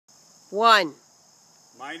1.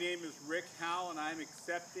 My name is Rick Howe, and I'm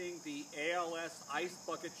accepting the ALS Ice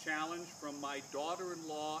Bucket Challenge from my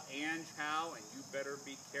daughter-in-law, Ange Howe, and you better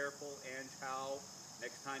be careful, Ange Howe,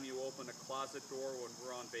 next time you open a closet door when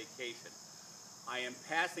we're on vacation. I am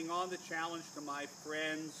passing on the challenge to my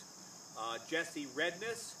friends Jesse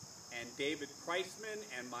Redness and David Priceman,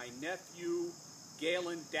 and my nephew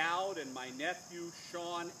Galen Dowd, and my nephew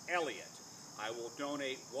Sean Elliott. I will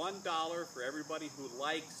donate $1 for everybody who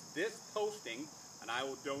likes this posting, and I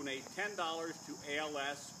will donate $10 to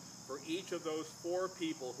ALS for each of those 4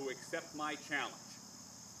 people who accept my challenge.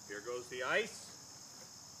 Here goes the ice.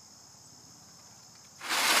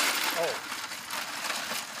 Oh,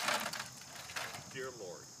 dear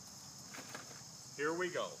Lord. Here we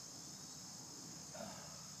go.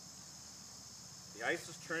 The ice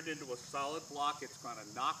has turned into a solid block. It's going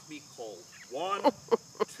to knock me cold. 1,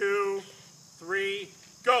 2, 3,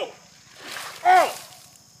 go! Oh!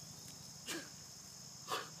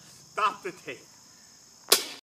 Stop the tape.